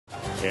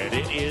And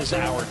it is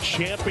our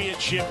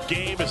championship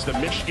game as the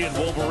Michigan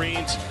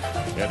Wolverines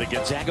and the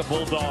Gonzaga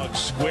Bulldogs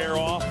square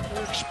off.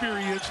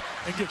 Experience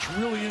and gets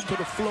really into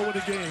the flow of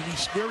the game.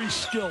 He's very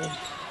skilled.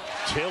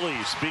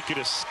 Tilly, speaking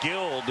of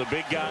skill, the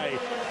big guy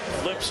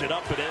flips it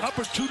up and in.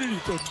 Opportunity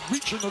to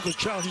reach another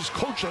challenge. He's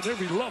coached on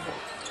every level.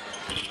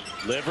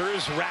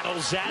 Livers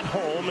rattles at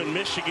home, and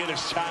Michigan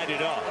has tied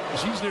it up.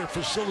 He's their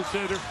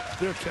facilitator,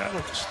 their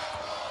catalyst.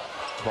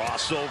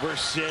 Crossover,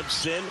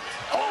 Simpson,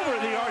 over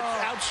the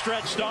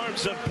outstretched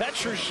arms of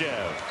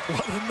Petrushev.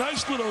 What a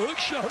nice little hook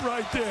shot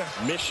right there.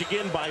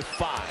 Michigan by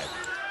 5.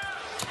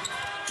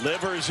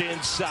 Livers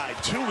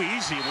inside, too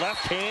easy,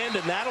 left hand,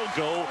 and that'll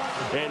go.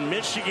 And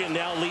Michigan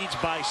now leads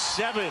by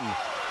 7.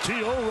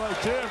 T.O.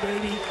 right there,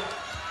 baby.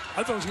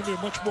 I thought it was going to be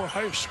a much more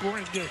higher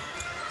scoring game.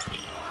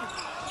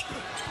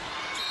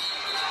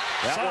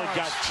 That one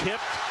got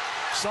tipped.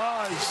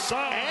 Size.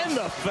 And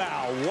the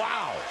foul.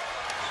 Wow.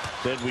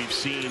 Then we've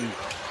seen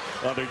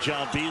other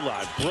John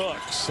Beli.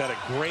 Brooks had a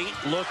great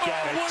look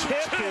at it.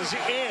 Tip is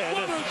in.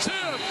 What a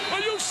tip.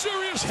 Are you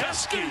serious,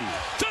 Teskey?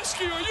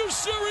 Teskey, are you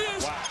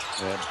serious? Wow.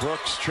 And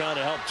Brooks trying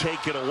to help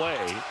take it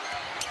away.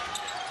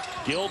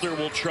 Gilder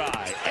will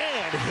try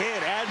and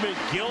hit. Admit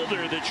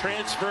Gilder, the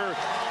transfer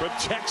from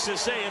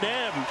Texas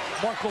A&M.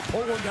 Marco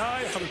Polo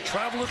guy, out of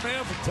traveling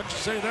man from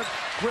Texas A&M.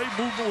 Great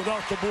movement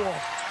without the ball.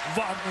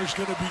 Wagner's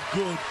going to be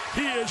good.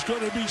 He is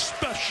going to be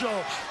special.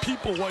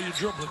 People, while you're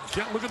dribbling,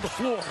 can't look at the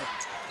floor.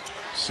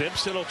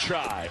 Simpson will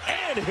try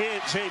and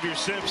hit. Xavier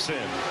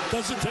Simpson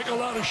doesn't take a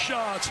lot of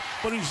shots,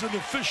 but he's an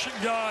efficient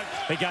guy.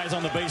 Hey guys,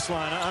 on the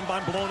baseline,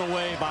 I'm blown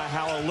away by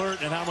how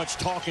alert and how much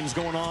talking's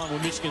going on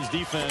with Michigan's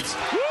defense.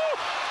 Woo!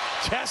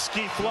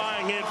 Teskey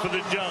flying in for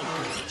the dunk.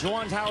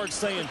 Juwan Howard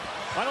saying,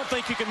 I don't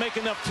think you can make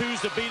enough twos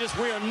to beat us.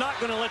 We are not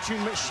going to let you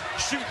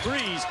shoot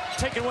threes,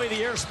 taking away the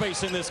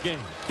airspace in this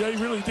game. Yeah,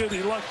 he really did.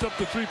 He locked up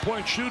the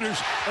three-point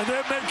shooters, and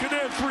they're making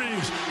their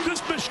threes.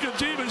 This Michigan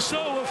team is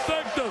so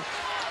effective.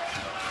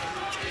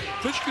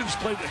 Michigan's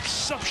played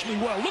exceptionally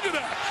well. Look at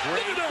that.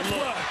 Look at that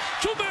play.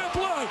 Two-man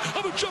play.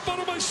 I'm going to jump out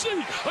of my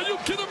seat. Are you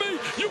kidding me?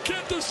 You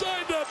can't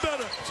decide that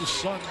better. It's his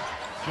son,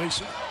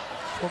 Jason,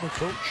 former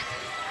coach.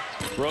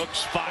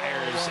 Brooks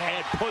fires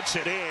and puts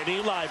it in.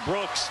 Eli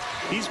Brooks,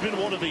 he's been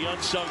one of the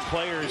unsung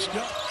players.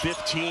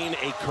 15,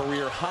 a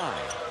career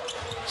high.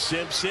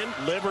 Simpson,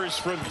 Livers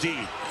from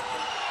deep.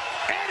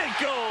 And it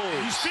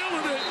goes. He's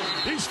feeling it.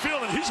 He's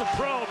feeling it. He's a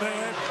pro,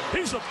 man.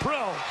 He's a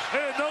pro.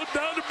 And no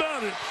doubt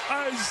about it.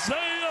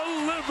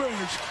 Isaiah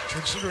Livers.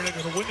 Considering they're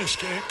going to win this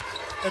game.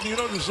 And you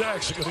know the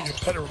Zags are going to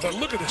get better. But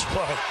look at this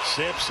play.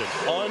 Simpson,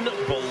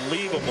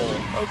 unbelievable.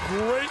 A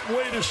great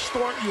way to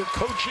start your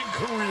coaching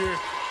career.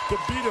 To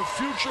beat a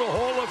future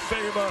Hall of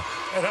Famer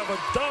and have a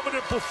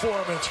dominant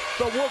performance.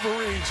 The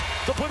Wolverines,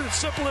 to put it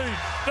simply,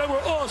 they were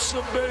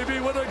awesome, baby,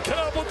 with a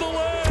capital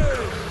A.